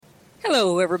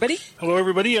Hello, everybody. Hello,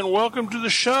 everybody, and welcome to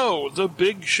the show, The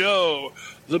Big Show,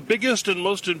 the biggest and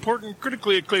most important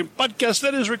critically acclaimed podcast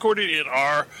that is recorded in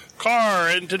our car.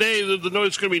 And today, the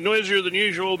noise is going to be noisier than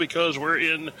usual because we're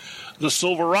in the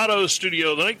Silverado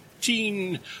studio, the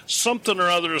 19-something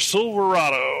or other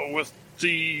Silverado with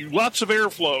lots of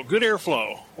airflow, good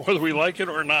airflow, whether we like it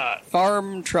or not.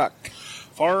 Farm truck.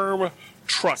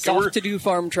 To-do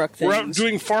farm truck things. We're out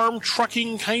doing farm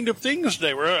trucking kind of things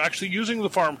today. We're actually using the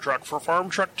farm truck for farm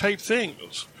truck type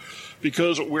things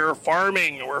because we're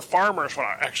farming. We're farmers. Well,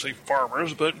 not actually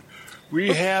farmers, but we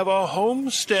have a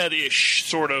homestead-ish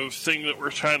sort of thing that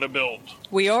we're trying to build.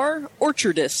 We are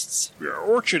orchardists. We are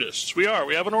orchardists. We are.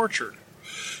 We have an orchard.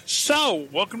 So,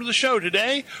 welcome to the show.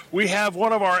 Today, we have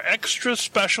one of our extra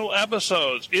special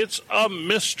episodes. It's a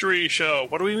mystery show.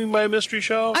 What do we mean by a mystery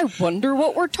show? I wonder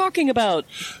what we're talking about.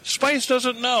 Spice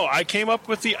doesn't know. I came up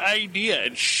with the idea,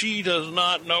 and she does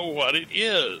not know what it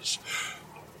is.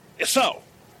 So,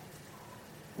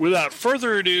 without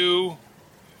further ado,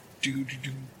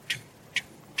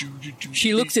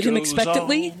 she looks at him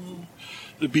expectantly.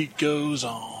 The beat goes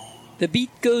on. The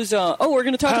beat goes on. Oh, we're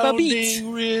going to talk about beats.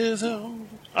 Rhythm.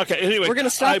 Okay, anyway. We're going to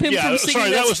stop him from singing.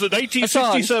 Sorry, that was the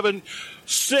 1967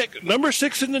 number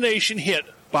 6 in the nation hit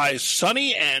by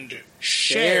Sonny and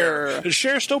Cher. And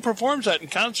Cher still performs that in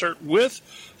concert with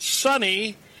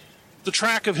Sonny, the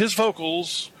track of his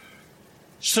vocals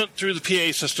sent through the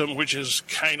PA system, which is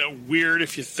kind of weird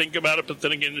if you think about it. But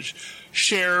then again,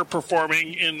 Cher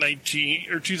performing in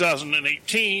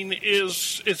 2018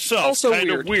 is itself also kind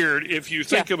of weird if you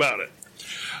think about it.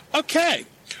 Okay.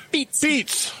 Beats.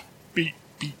 Beat.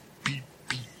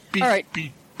 All right.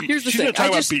 Here's the thing.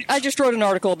 I just wrote an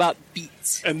article about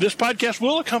beats. And this podcast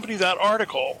will accompany that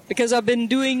article. Because I've been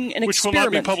doing an experiment. Which will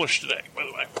not be published today, by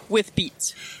the way. With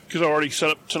beats. Because I already set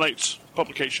up tonight's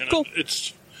publication. Cool.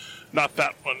 It's not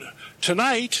that one.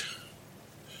 Tonight,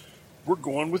 we're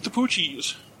going with the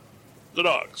Poochies. The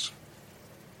dogs.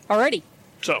 Alrighty.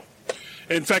 So,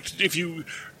 in fact,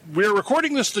 we're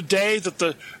recording this the day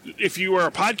that if you are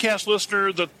a podcast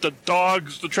listener, that the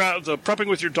Prepping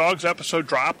with Your Dogs episode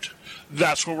dropped.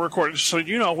 That's when we're recording. So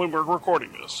you know when we're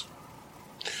recording this.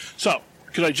 So,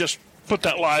 because I just put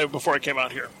that live before I came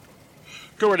out here.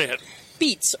 Go right ahead.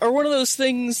 Beats are one of those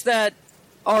things that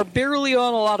are barely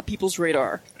on a lot of people's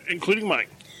radar. Including mine.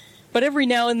 But every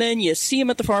now and then you see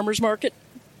them at the farmer's market.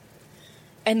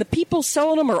 And the people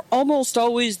selling them are almost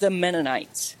always the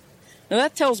Mennonites. Now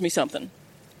that tells me something.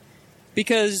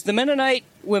 Because the Mennonite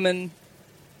women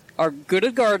are good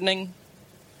at gardening,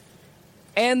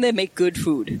 and they make good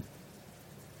food.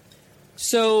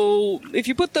 So, if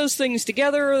you put those things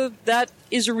together, that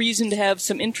is a reason to have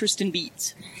some interest in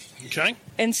beets. Okay.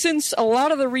 And since a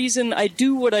lot of the reason I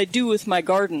do what I do with my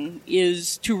garden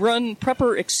is to run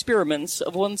prepper experiments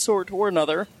of one sort or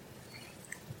another,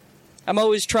 I'm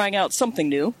always trying out something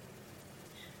new.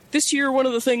 This year, one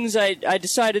of the things I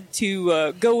decided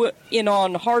to go in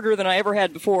on harder than I ever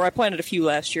had before. I planted a few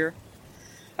last year.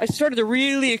 I started to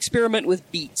really experiment with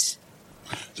beets.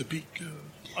 The beet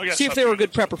goes. See if they were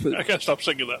good prepper food. I gotta stop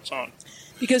singing that song.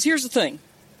 Because here's the thing.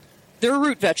 They're a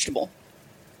root vegetable.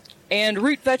 And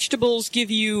root vegetables give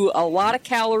you a lot of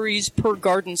calories per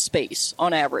garden space,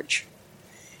 on average.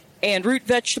 And root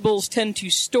vegetables tend to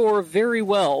store very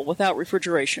well without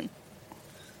refrigeration.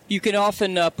 You can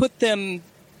often put them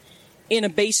in a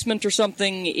basement or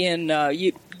something,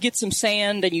 you get some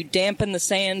sand and you dampen the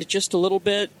sand just a little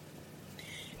bit,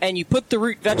 and you put the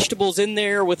root vegetables in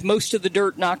there with most of the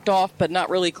dirt knocked off but not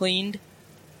really cleaned,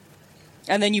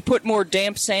 and then you put more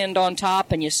damp sand on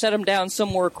top and you set them down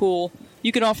somewhere cool.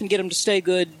 You can often get them to stay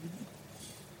good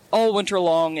all winter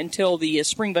long until the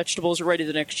spring vegetables are ready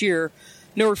the next year.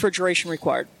 No refrigeration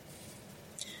required.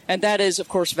 And that is, of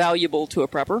course, valuable to a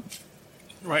prepper.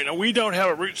 Right. Now, we don't have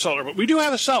a root cellar, but we do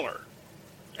have a cellar.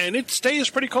 And it stays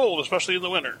pretty cold, especially in the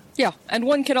winter. Yeah, and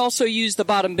one can also use the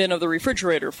bottom bin of the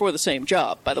refrigerator for the same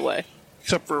job, by the way.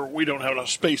 Except for we don't have enough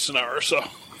space in ours, so...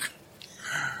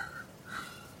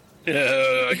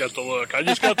 Yeah, I got the look. I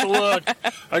just got the look.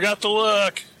 I got the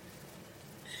look.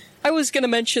 I was going to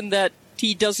mention that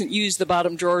he doesn't use the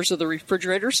bottom drawers of the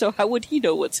refrigerator, so how would he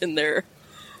know what's in there?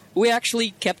 We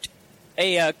actually kept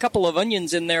a couple of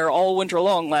onions in there all winter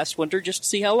long last winter just to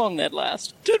see how long that'd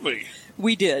last. Did we?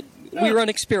 We did. Yeah. We run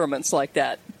experiments like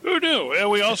that. Who knew?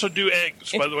 And we also do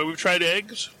eggs, by the way. We've tried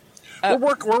eggs. We're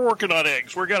working on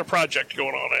eggs. We've got a project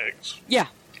going on eggs. Yeah.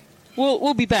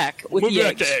 We'll be back with the eggs. We'll be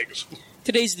back to eggs.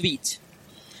 Today's the beets.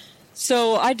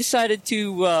 So I decided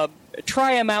to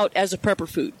try them out as a prepper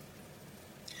food.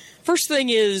 First thing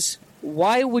is,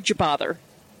 why would you bother?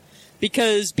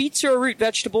 Because beets are a root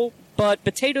vegetable, But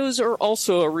potatoes are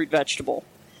also a root vegetable.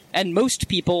 And most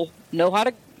people know how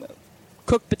to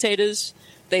cook potatoes.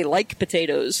 They like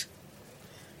potatoes.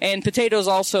 And potatoes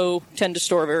also tend to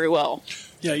store very well.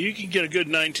 Yeah, you can get a good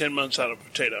 9-10 months out of a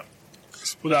potato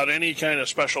without any kind of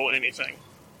special anything.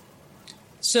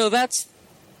 So that's...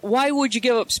 Why would you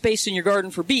give up space in your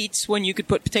garden for beets when you could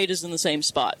put potatoes in the same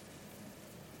spot?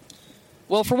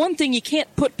 Well, for one thing, you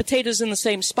can't put potatoes in the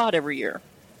same spot every year.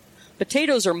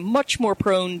 Potatoes are much more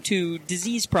prone to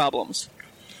disease problems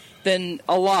than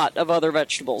a lot of other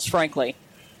vegetables, frankly.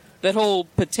 That whole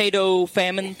potato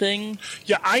famine thing.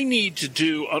 Yeah, I need to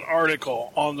do an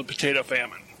article on the potato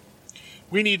famine.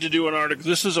 We need to do an article.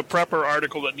 This is a prepper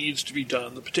article that needs to be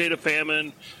done. The potato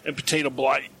famine and potato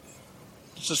blight.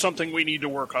 This is something we need to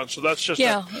work on. So that's just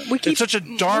it's such a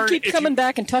darn... We keep coming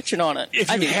back and touching on it.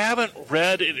 If you haven't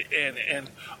read it and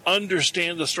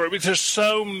understand the story, because there's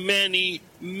so many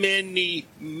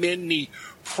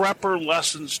prepper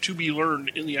lessons to be learned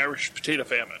in the Irish potato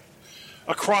famine.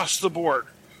 Across the board.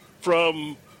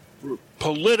 From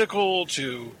political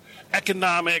to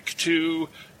economic to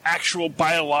actual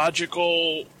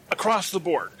biological, across the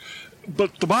board.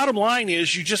 But the bottom line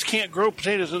is you just can't grow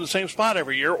potatoes in the same spot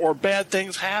every year or bad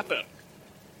things happen.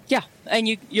 Yeah, and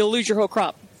you'll lose your whole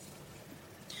crop.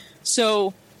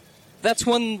 So that's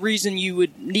one reason you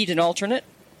would need an alternate.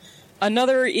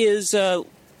 Another is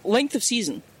length of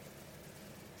season.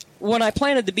 When I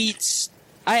planted the beets,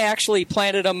 I actually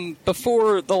planted them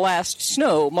before the last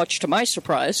snow, much to my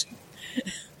surprise.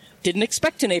 Didn't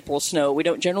expect an April snow. We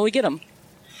don't generally get them.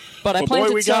 But I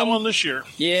planted we got one this year.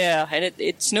 Yeah, and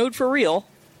it snowed for real.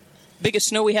 Biggest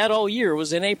snow we had all year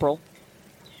was in April.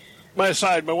 Here's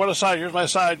my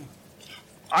aside.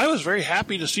 I was very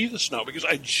happy to see the snow because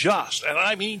I just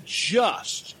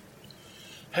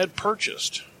had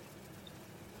purchased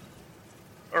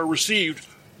or received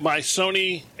my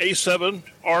Sony A7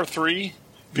 R3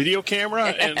 video camera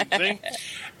and thing.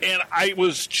 And I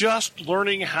was just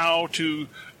learning how to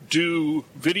do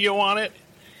video on it.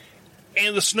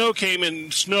 And the snow came,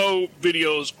 and snow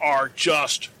videos are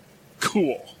just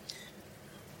cool.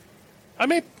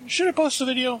 Should I post the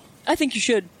video? I think you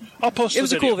should. I'll post the video. It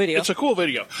was a cool video. It's a cool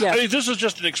video. Yeah. I mean, this is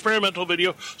just an experimental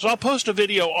video, so I'll post a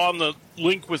video on the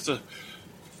link with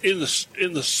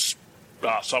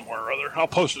somewhere or other. I'll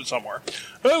post it somewhere.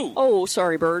 Oh,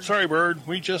 sorry, bird. Sorry, bird.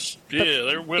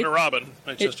 There went a robin.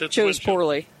 It chose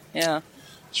poorly. Yeah.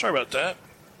 Sorry about that.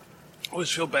 I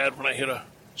always feel bad when I hit a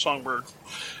songbird.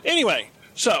 Anyway,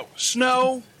 so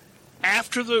snow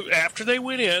after they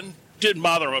went in didn't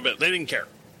bother them a bit. They didn't care.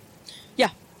 Yeah,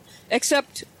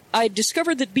 except I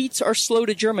discovered that beets are slow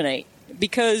to germinate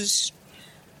because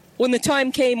when the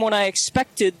time came when I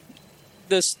expected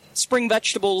the spring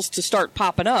vegetables to start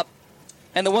popping up,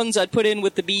 and the ones I'd put in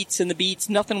with the beets,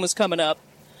 nothing was coming up.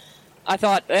 I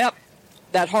thought, yep,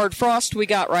 that hard frost we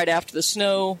got right after the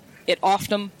snow, it offed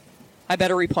them. I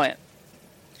better replant.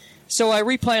 So I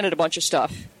replanted a bunch of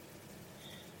stuff.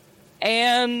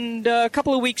 And a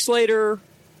couple of weeks later,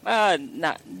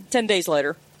 10 days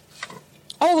later,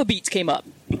 all the beets came up.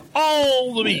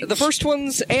 All the beets. The first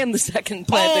ones and the second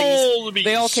plantings. All the beets.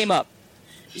 They all came up.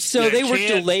 So they were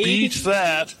delayed. Beat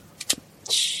that.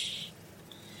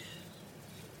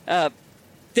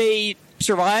 They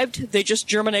survived. They just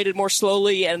germinated more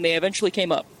slowly, and they eventually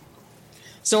came up.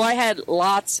 So I had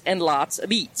lots and lots of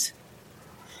beets.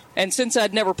 And since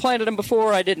I'd never planted them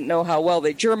before, I didn't know how well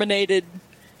they germinated.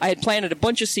 I had planted a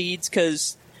bunch of seeds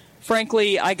because,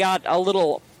 frankly, I got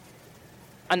an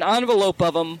envelope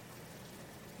of them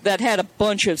that had a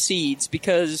bunch of seeds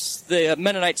because the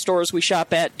Mennonite stores we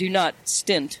shop at do not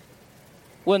stint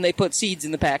when they put seeds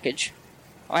in the package.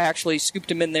 I actually scooped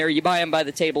them in there. You buy them by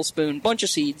the tablespoon, bunch of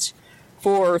seeds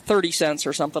for 30 cents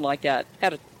or something like that.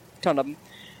 Had a ton of them.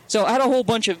 So I had a whole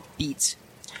bunch of beets.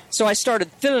 So I started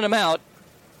thinning them out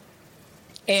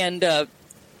and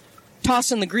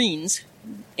tossing the greens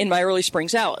in my early spring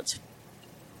salads.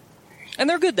 And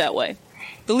they're good that way.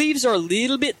 The leaves are a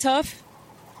little bit tough,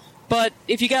 but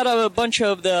if you got a bunch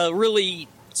of the really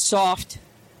soft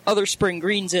other spring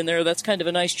greens in there, that's kind of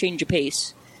a nice change of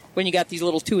pace when you got these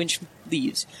little 2-inch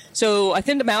leaves. So I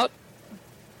thinned them out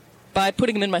by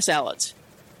putting them in my salads.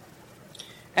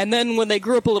 And then when they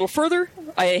grew up a little further,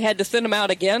 I had to thin them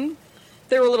out again.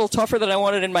 They were a little tougher than I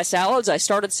wanted in my salads. I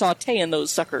started sauteing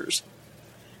those suckers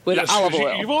with olive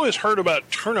oil. You've always heard about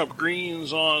turnip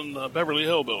greens on Beverly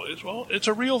Hillbillies. Well, it's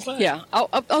a real thing. Yeah,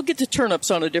 I'll get to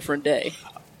turnips on a different day.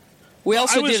 We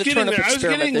also did a turnip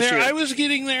experiment this year. I was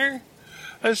getting there.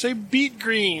 I say beet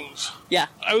greens. Yeah.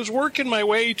 I was working my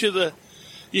way to the...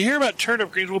 You hear about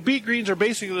turnip greens. Well, beet greens are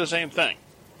basically the same thing.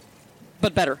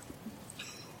 But better.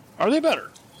 Are they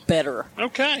better? better.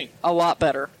 Okay. A lot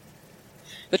better.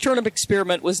 The turnip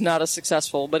experiment was not as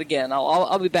successful, but again,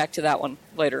 I'll be back to that one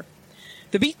later.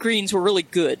 The beet greens were really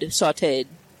good, sautéed.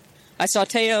 I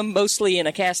sauté them mostly in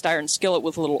a cast iron skillet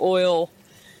with a little oil,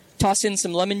 toss in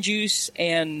some lemon juice,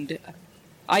 and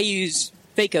I use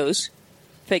Facos,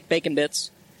 fake bacon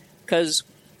bits, because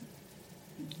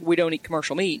we don't eat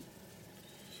commercial meat.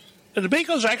 And the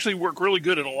bacons actually work really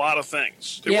good in a lot of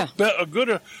things. They Yeah.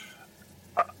 work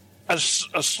a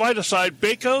slight aside,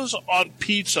 Bacos on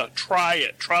pizza. Try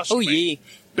it. Trust me.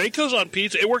 Yeah. Bacos on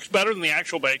pizza, it works better than the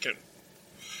actual bacon.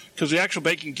 Because the actual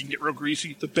bacon can get real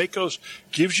greasy. The Bacos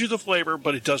gives you the flavor,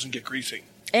 but it doesn't get greasy.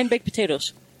 And baked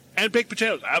potatoes. And baked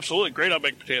potatoes. Absolutely. Great on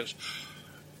baked potatoes.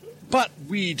 But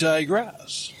we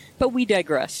digress.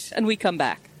 And we come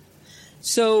back.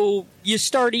 So you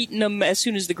start eating them as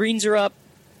soon as the greens are up.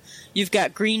 You've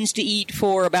got greens to eat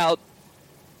for about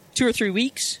 2 or 3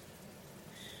 weeks.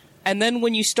 And then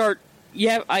when you start,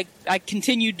 I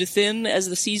continued to thin as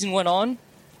the season went on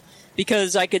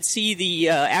because I could see the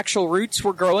actual roots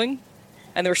were growing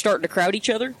and they were starting to crowd each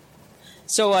other.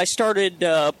 So I started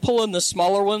pulling the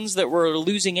smaller ones that were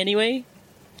losing anyway.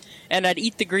 And I'd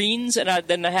eat the greens and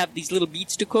then I have these little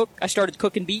beets to cook. I started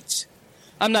cooking beets.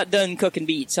 I'm not done cooking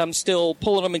beets. I'm still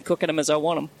pulling them and cooking them as I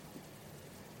want them.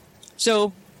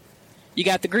 So you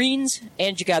got the greens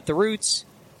and you got the roots.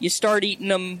 You start eating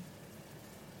them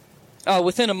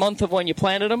within a month of when you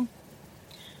planted them.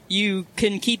 You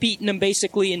can keep eating them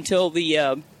basically until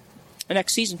the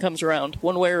next season comes around,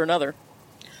 one way or another.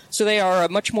 So they are a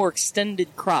much more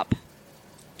extended crop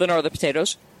than are the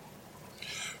potatoes.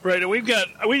 Right, and we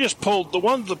just pulled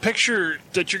the picture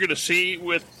that you're going to see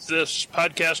with this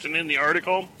podcast and in the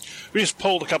article, we just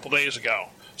pulled a couple days ago.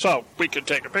 So we could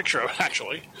take a picture of it,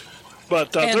 actually.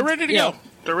 But they're ready to go.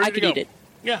 They're ready to go. I could eat it.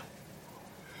 Yeah.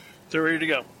 They're ready to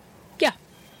go. Yeah.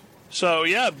 So,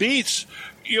 yeah, beets.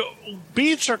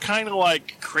 Beets are kind of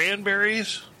like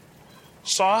cranberries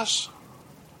sauce.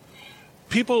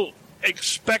 People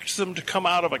expect them to come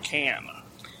out of a can.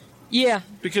 Yeah.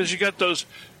 Because you got those...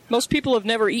 Most people have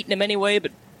never eaten them anyway,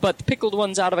 but the pickled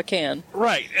ones out of a can.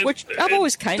 Right. Which I've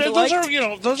always kind of liked.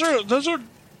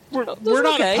 We're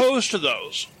not opposed to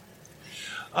those.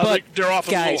 They're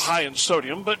often a little high in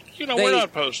sodium, but, we're not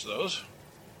opposed to those.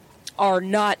 Are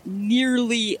not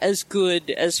nearly as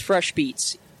good as fresh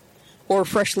beets or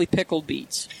freshly pickled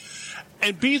beets.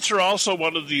 And beets are also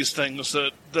one of these things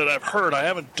that I've heard. I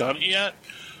haven't done it yet,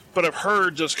 but I've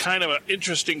heard just kind of an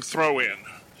interesting throw-in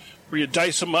where you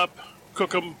dice them up,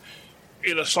 cook them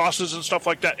in sauces and stuff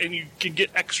like that, and you can get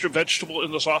extra vegetable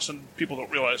in the sauce, and people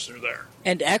don't realize they're there.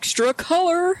 And extra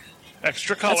color.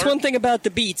 Extra color. That's one thing about the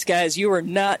beets, guys. You are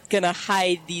not going to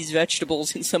hide these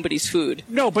vegetables in somebody's food.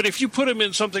 No, but if you put them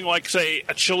in something like, say,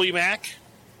 a chili mac...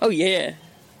 Oh, yeah.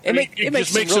 It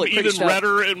just makes them even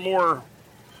redder and more,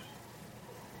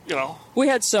 We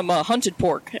had some hunted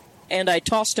pork, and I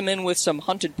tossed them in with some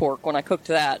hunted pork when I cooked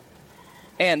that.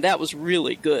 And that was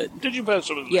really good. Did you put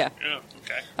some in there? Yeah.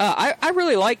 Okay. I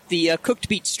really like the cooked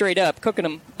beets straight up,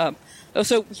 cooking them.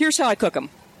 So here's how I cook them.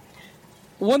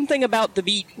 One thing about the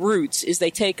beet roots is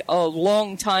they take a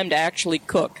long time to actually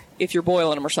cook if you're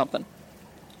boiling them or something.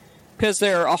 Because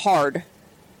they're a hard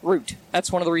root.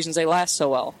 That's one of the reasons they last so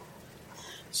well.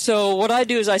 So what I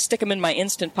do is I stick them in my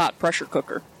Instant Pot pressure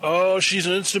cooker. Oh, she's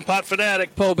an Instant Pot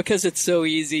fanatic. Oh, because it's so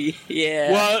easy.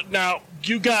 Yeah. Well, now,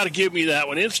 you got to give me that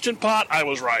one. Instant Pot, I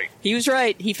was right. He was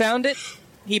right. He found it.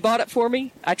 He bought it for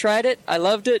me. I tried it. I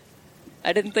loved it.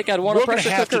 I didn't think I'd want a pressure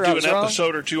cooker. We're going to have to do an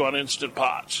episode or two on Instant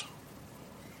Pots.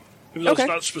 Even though it's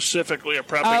not specifically a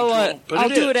prepping tool. But I'll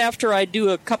do it after I do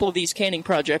a couple of these canning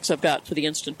projects I've got for the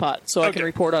Instant Pot, so I can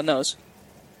report on those.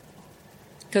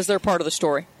 Because they're part of the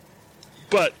story.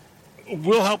 But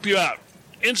we'll help you out.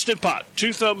 Instant Pot.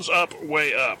 2 thumbs up,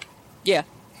 way up. Yeah.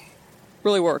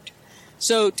 Really worked.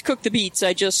 So to cook the beets,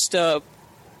 I just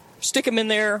stick them in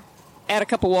there, add a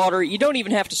cup of water. You don't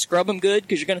even have to scrub them good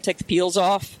because you're going to take the peels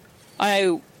off.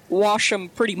 I wash them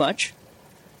pretty much.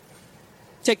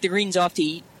 Take the greens off to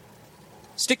eat.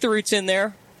 Stick the roots in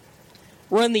there.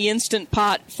 Run the Instant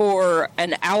Pot for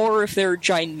an hour if they're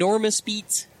ginormous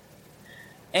beets.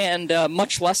 And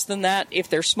much less than that if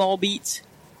they're small beets.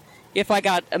 If I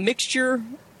got a mixture,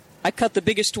 I cut the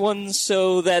biggest ones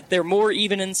so that they're more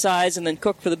even in size and then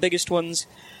cook for the biggest ones.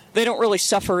 They don't really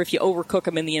suffer if you overcook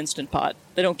them in the Instant Pot.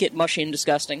 They don't get mushy and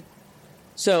disgusting.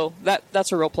 So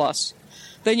that's a real plus.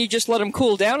 Then you just let them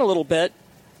cool down a little bit,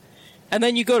 and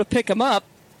then you go to pick them up,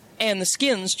 and the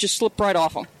skins just slip right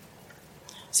off them.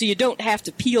 So you don't have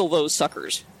to peel those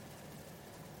suckers.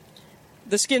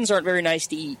 The skins aren't very nice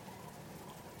to eat.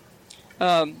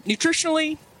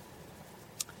 Nutritionally,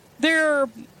 they're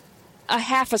a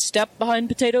half a step behind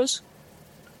potatoes.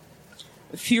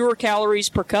 Fewer calories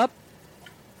per cup.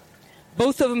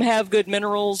 Both of them have good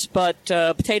minerals, but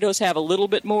potatoes have a little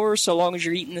bit more so long as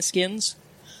you're eating the skins.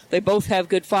 They both have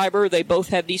good fiber. They both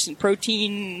have decent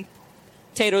protein.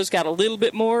 Potatoes got a little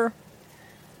bit more.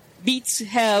 Beets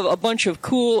have a bunch of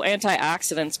cool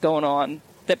antioxidants going on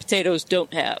that potatoes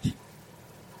don't have.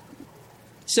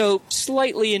 So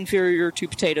slightly inferior to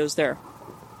potatoes there.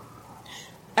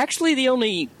 Actually, the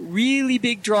only really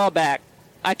big drawback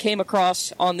I came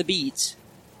across on the beets,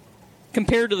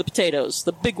 compared to the potatoes,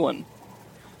 the big one,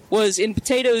 was in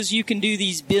potatoes you can do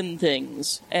these bin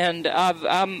things, and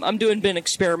I'm doing bin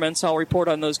experiments. I'll report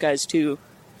on those guys too.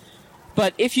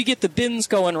 But if you get the bins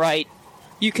going right,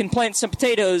 you can plant some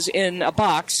potatoes in a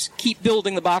box, keep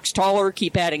building the box taller,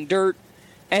 keep adding dirt,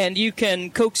 and you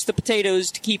can coax the potatoes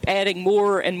to keep adding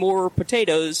more and more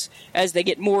potatoes. As they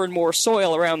get more and more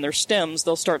soil around their stems,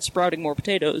 they'll start sprouting more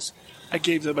potatoes. I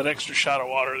gave them an extra shot of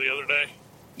water the other day.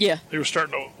 Yeah. They were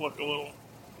starting to look a little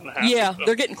unhappy. Yeah,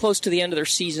 they're getting close to the end of their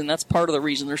season. That's part of the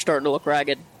reason they're starting to look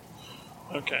ragged.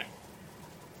 Okay.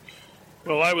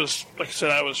 Well, I was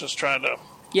just trying to...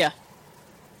 Yeah.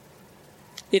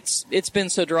 It's been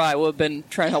so dry. We've been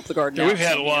trying to help the garden out. We've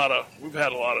had a lot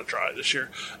of dry this year.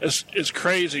 It's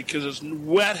crazy because as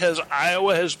wet as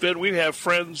Iowa has been, we have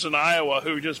friends in Iowa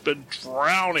who've just been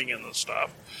drowning in the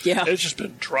stuff. Yeah. It's just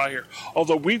been dry here.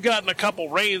 Although we've gotten a couple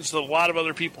rains that a lot of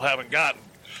other people haven't gotten.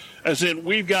 As in,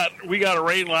 we got a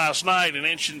rain last night, 1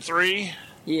 inch and 3.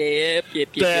 Yep.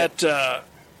 That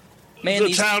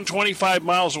the town 25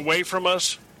 miles away from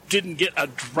us didn't get a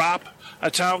drop. A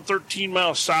town 13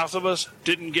 miles south of us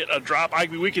didn't get a drop.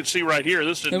 We can see right here.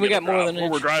 This didn't get a drop. More than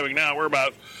where we're driving now, we're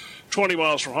about 20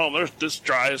 miles from home. They're this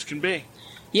dry as can be.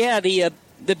 Yeah, the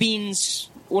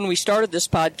beans, when we started this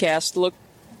podcast, look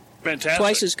fantastic,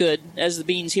 twice as good as the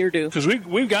beans here do. Because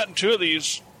we've gotten 2 of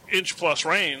these inch-plus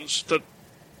rains that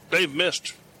they've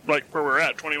missed, like where we're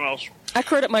at, 20 miles. I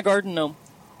credit my garden, though.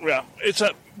 Yeah,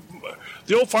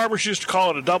 the old farmers used to call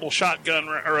it a double shotgun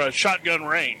or a shotgun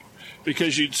rain.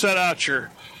 Because you'd set out your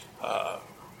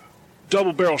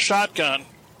double-barrel shotgun,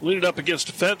 lean it up against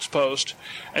a fence post,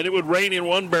 and it would rain in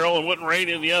one barrel and wouldn't rain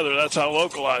in the other. That's how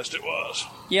localized it was.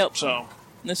 Yep. So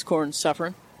this corn's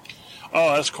suffering.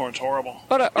 Oh, this corn's horrible.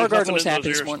 But our garden was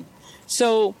happy this one.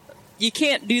 So you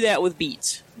can't do that with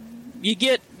beets. You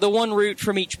get the one root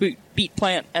from each beet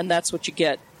plant, and that's what you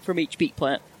get from each beet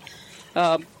plant.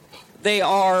 I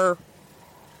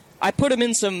put them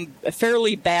in some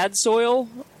fairly bad soil.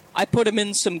 I put them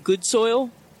in some good soil.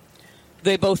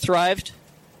 They both thrived.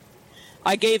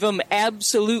 I gave them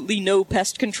absolutely no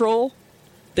pest control.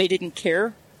 They didn't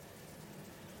care.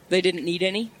 They didn't need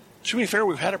any. To be fair,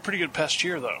 we've had a pretty good pest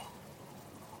year, though.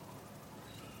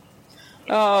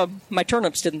 My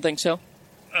turnips didn't think so.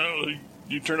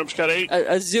 Your turnips got 8?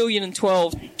 A zillion and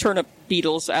 12 turnip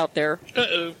beetles out there.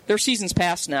 Uh-oh. Their season's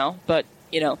past now, but,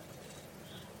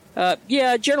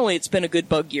 generally it's been a good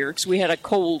bug year because we had a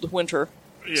cold winter.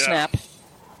 Yeah. Snap.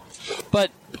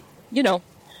 But,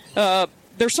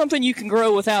 there's something you can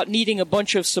grow without needing a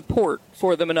bunch of support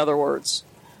for them, in other words.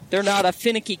 They're not a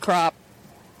finicky crop.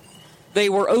 They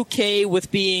were okay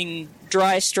with being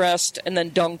dry stressed and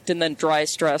then dunked and then dry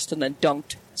stressed and then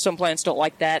dunked. Some plants don't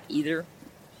like that either.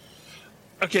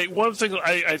 Okay, one thing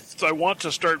I want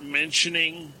to start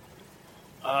mentioning,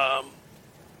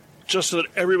 just so that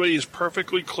everybody is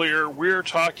perfectly clear, we're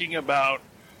talking about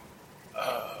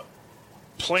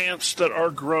plants that are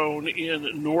grown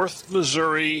in North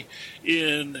Missouri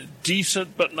in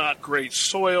decent but not great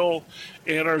soil,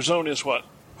 and our zone is what?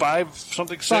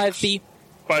 5-something? 6? 5B.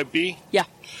 5B? Yeah.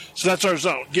 So that's our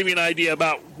zone. Give you an idea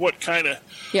about what kind of...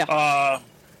 Yeah.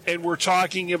 And we're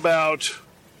talking about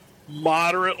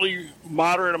moderate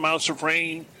amounts of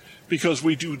rain because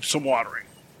we do some watering.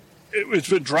 It's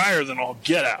been drier than all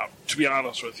get out, to be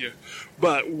honest with you,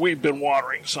 but we've been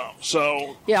watering some.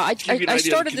 So yeah, I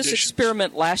started this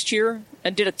experiment last year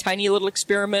and did a tiny little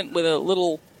experiment with a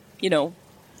little,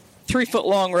 3-foot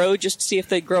long row just to see if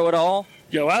they'd grow at all.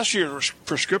 Yeah, last year's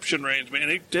prescription rains,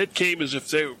 man, it came as if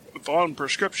they were on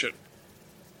prescription.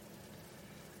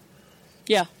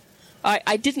 Yeah,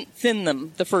 I didn't thin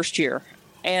them the first year,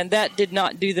 and that did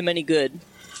not do them any good.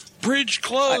 Bridge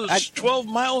closed 12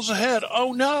 miles ahead.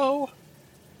 Oh, no.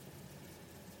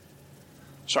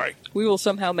 Sorry. We will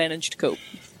somehow manage to cope.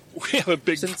 We have a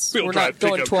big wheel drive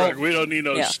pickup truck. We don't need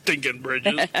no stinking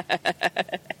bridges.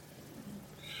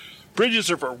 Bridges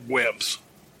are for wimps.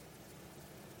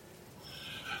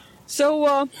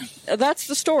 So, that's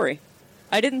the story.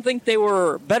 I didn't think they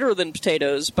were better than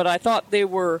potatoes, but I thought they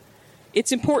were...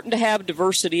 It's important to have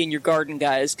diversity in your garden,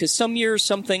 guys, because some years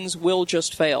some things will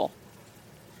just fail.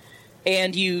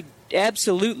 And you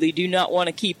absolutely do not want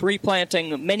to keep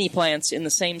replanting many plants in the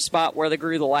same spot where they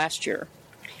grew the last year.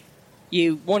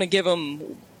 You want to give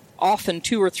them often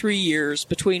 2 or 3 years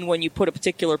between when you put a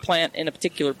particular plant in a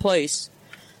particular place,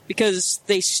 because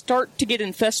they start to get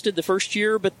infested the first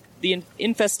year, but the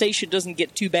infestation doesn't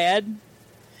get too bad.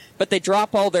 But they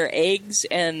drop all their eggs,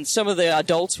 and some of the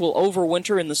adults will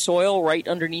overwinter in the soil right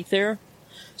underneath there.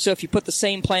 So if you put the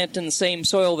same plant in the same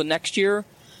soil the next year,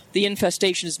 the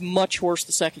infestation is much worse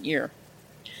the second year.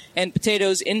 And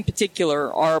potatoes in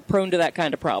particular are prone to that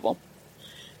kind of problem.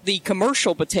 The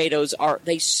commercial potatoes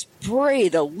they spray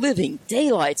the living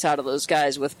daylights out of those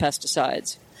guys with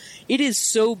pesticides. It is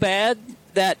so bad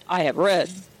that I have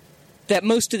read that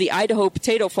most of the Idaho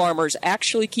potato farmers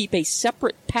actually keep a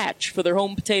separate patch for their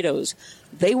home potatoes.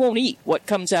 They won't eat what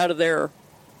comes out of their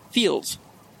fields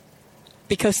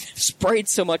because they've sprayed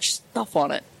so much stuff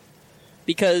on it,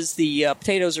 because the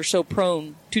potatoes are so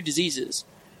prone to diseases.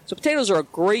 So potatoes are a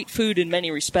great food in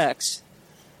many respects,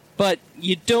 but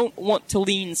you don't want to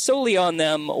lean solely on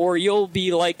them, or you'll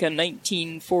be like a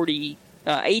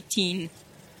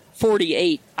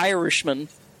 1848 Irishman.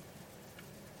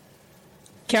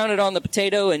 Counted on the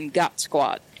potato and got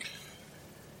squat.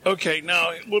 Okay,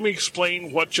 now let me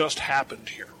explain what just happened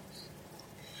here.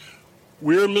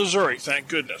 We're in Missouri, thank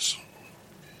goodness.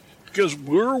 Because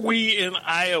were we in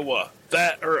Idaho,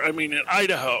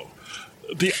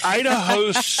 the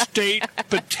Idaho State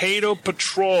Potato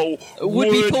Patrol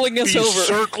would be pulling us over,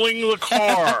 circling the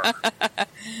car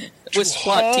with to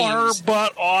SWAT haul teams. her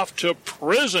butt off to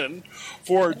prison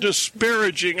for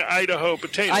disparaging Idaho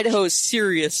potatoes. Idaho is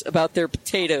serious about their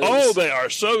potatoes. Oh, they are.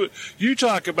 So you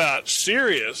talk about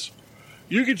serious.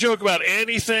 You can joke about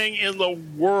anything in the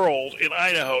world in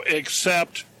Idaho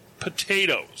except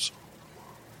potatoes.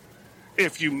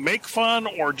 If you make fun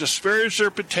or disparage their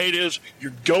potatoes,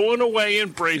 you're going away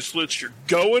in bracelets, you're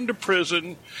going to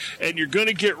prison, and you're going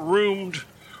to get roomed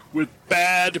with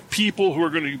bad people who are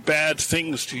going to do bad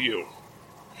things to you.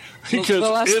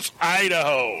 Because it's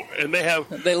Idaho, and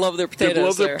they love their potatoes. They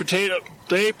love their potato.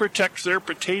 They protect their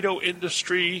potato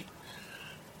industry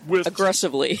with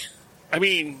aggressively. I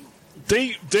mean,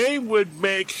 they would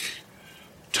make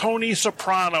Tony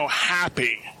Soprano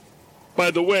happy by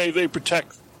the way they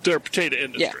protect their potato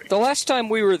industry. Yeah, the last time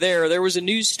we were there was a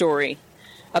news story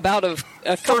about a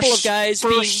couple of guys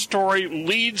lead story of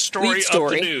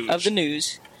the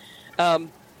news. 2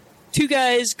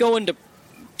 guys going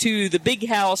to the big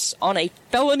house on a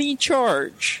felony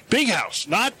charge. Big house,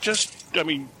 not just,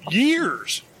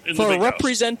 years in the for big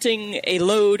representing house. a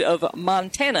load of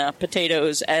Montana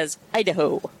potatoes as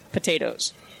Idaho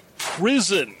potatoes.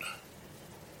 Prison.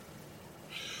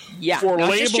 Yeah. For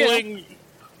labeling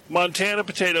Montana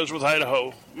potatoes with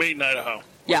Idaho, made in Idaho,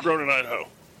 grown in Idaho.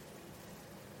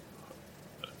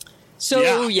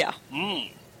 So, yeah.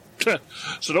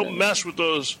 So don't mess with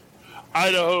those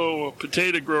Idaho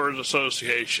Potato Growers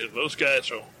Association. Those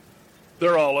guys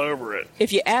they're all over it.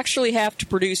 If you actually have to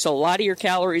produce a lot of your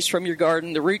calories from your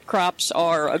garden, the root crops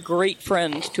are a great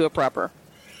friend to a prepper.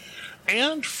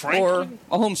 And frankly, or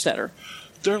a homesteader.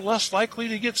 They're less likely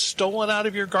to get stolen out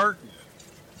of your garden.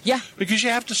 Yeah. Because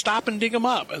you have to stop and dig them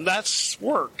up, and that's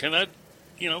work. And I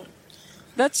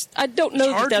don't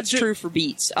know that's true for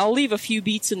beets. I'll leave a few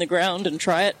beets in the ground and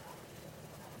try it.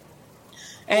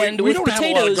 And we with don't potatoes,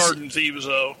 have a lot of garden thieves,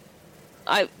 though.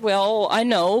 I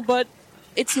know, but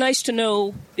it's nice to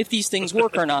know if these things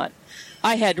work or not.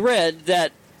 I had read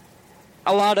that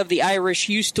a lot of the Irish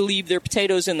used to leave their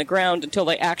potatoes in the ground until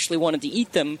they actually wanted to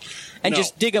eat them and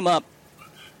just dig them up.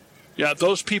 Yeah,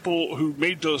 those people who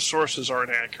made those sources are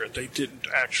inaccurate. They didn't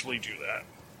actually do that.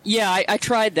 Yeah, I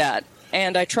tried that.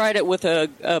 And I tried it with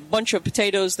a bunch of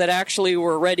potatoes that actually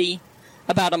were ready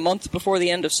about a month before the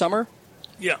end of summer.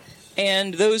 Yeah.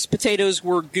 And those potatoes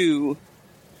were goo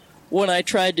when I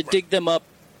tried to dig them up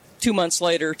 2 months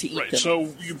later to eat them.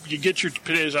 So you get your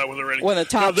potatoes out when they're ready. When the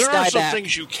tops now, there die are some back,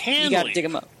 things you can got to leave. dig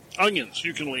them up. Onions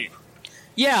you can leave.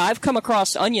 Yeah, I've come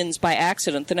across onions by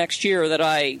accident the next year that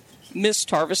I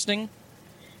missed harvesting.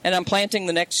 And I'm planting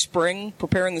the next spring,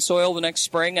 preparing the soil the next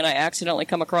spring, and I accidentally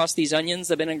come across these onions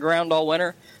that have been in the ground all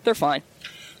winter. They're fine.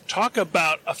 Talk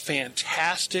about a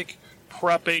fantastic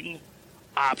prepping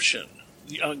option,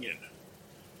 the onion.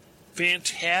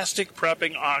 Fantastic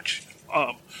prepping option.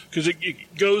 Because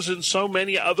it goes in so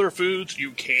many other foods.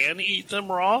 You can eat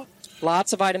them raw.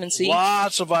 Lots of vitamin C.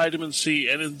 Lots of vitamin C.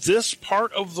 And in this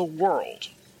part of the world,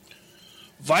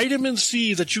 vitamin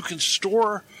C that you can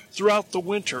store throughout the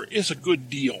winter is a good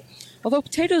deal. Although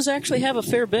potatoes actually have a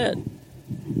fair bit.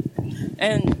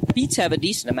 And beets have a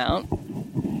decent amount.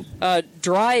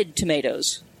 Dried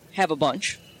tomatoes have a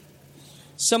bunch.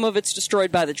 Some of it's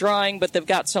destroyed by the drying, but they've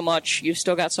got so much, you've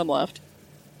still got some left.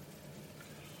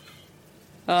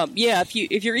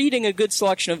 If you're eating a good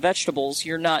selection of vegetables,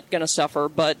 you're not going to suffer,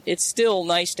 but it's still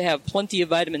nice to have plenty of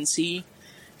vitamin C,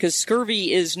 because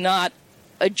scurvy is not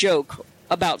a joke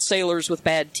about sailors with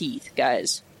bad teeth,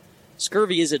 guys.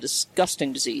 Scurvy is a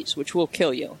disgusting disease, which will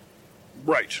kill you.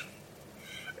 Right.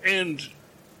 And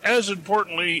as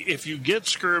importantly, if you get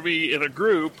scurvy in a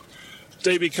group,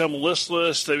 they become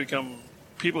listless, they become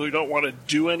people who don't want to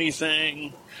do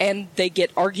anything. And they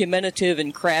get argumentative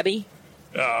and crabby.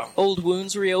 Old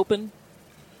wounds reopen.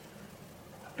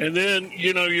 And then,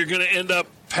 you're going to end up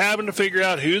having to figure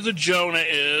out who the Jonah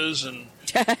is and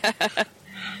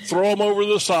throw them over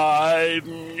the side.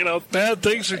 And, bad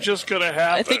things are just going to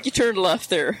happen. I think you turned left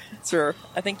there, sir.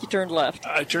 I think you turned left.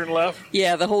 I turned left?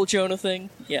 Yeah, the whole Jonah thing.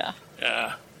 Yeah.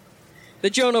 Yeah. The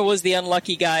Jonah was the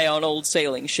unlucky guy on old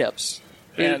sailing ships.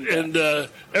 And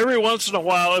every once in a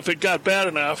while, if it got bad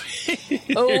enough, there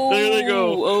they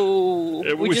go.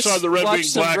 Oh, we saw the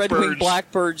red-winged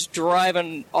blackbirds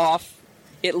driving off.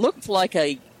 It looked like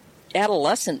a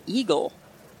adolescent eagle.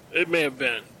 It may have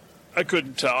been. I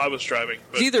couldn't tell. I was driving.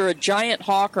 But it's either a giant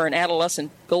hawk or an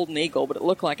adolescent golden eagle, but it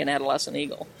looked like an adolescent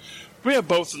eagle. We have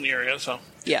both in the area, so.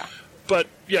 Yeah. But,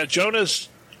 yeah, Jonahs,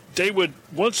 they would,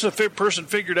 once a person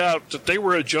figured out that they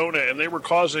were a Jonah and they were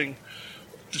causing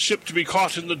the ship to be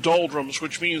caught in the doldrums,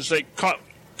 which means they caught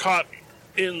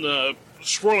in the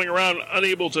swirling around,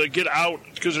 unable to get out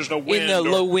because there's no wind. In the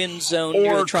low wind zone.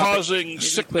 Or causing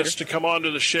sickness to come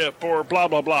onto the ship, or blah,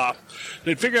 blah, blah.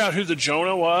 They'd figure out who the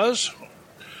Jonah was,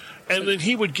 and then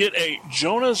he would get a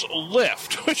Jonah's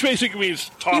lift, which basically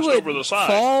means tossed over the side.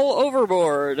 Fall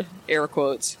overboard, air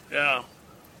quotes. Yeah.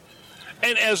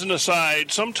 And as an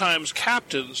aside, sometimes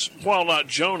captains, while not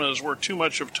Jonahs, were too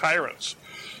much of tyrants.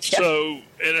 Yeah. So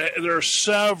there are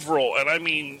several, and I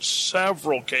mean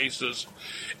several cases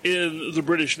in the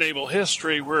British naval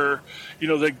history where,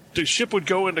 the ship would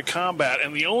go into combat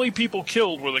and the only people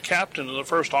killed were the captain and the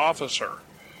first officer.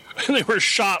 And they were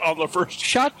shot on the first.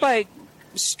 Shot by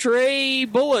stray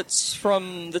bullets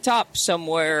from the top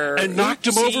somewhere. And knocked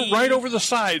him right over the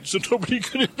side so nobody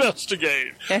could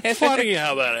investigate. Funny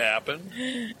how that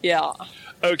happened. Yeah.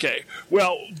 Okay.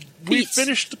 Well, we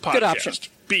finished the podcast. Good option.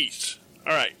 Beats.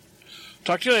 All right.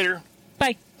 Talk to you later.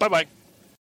 Bye. Bye-bye.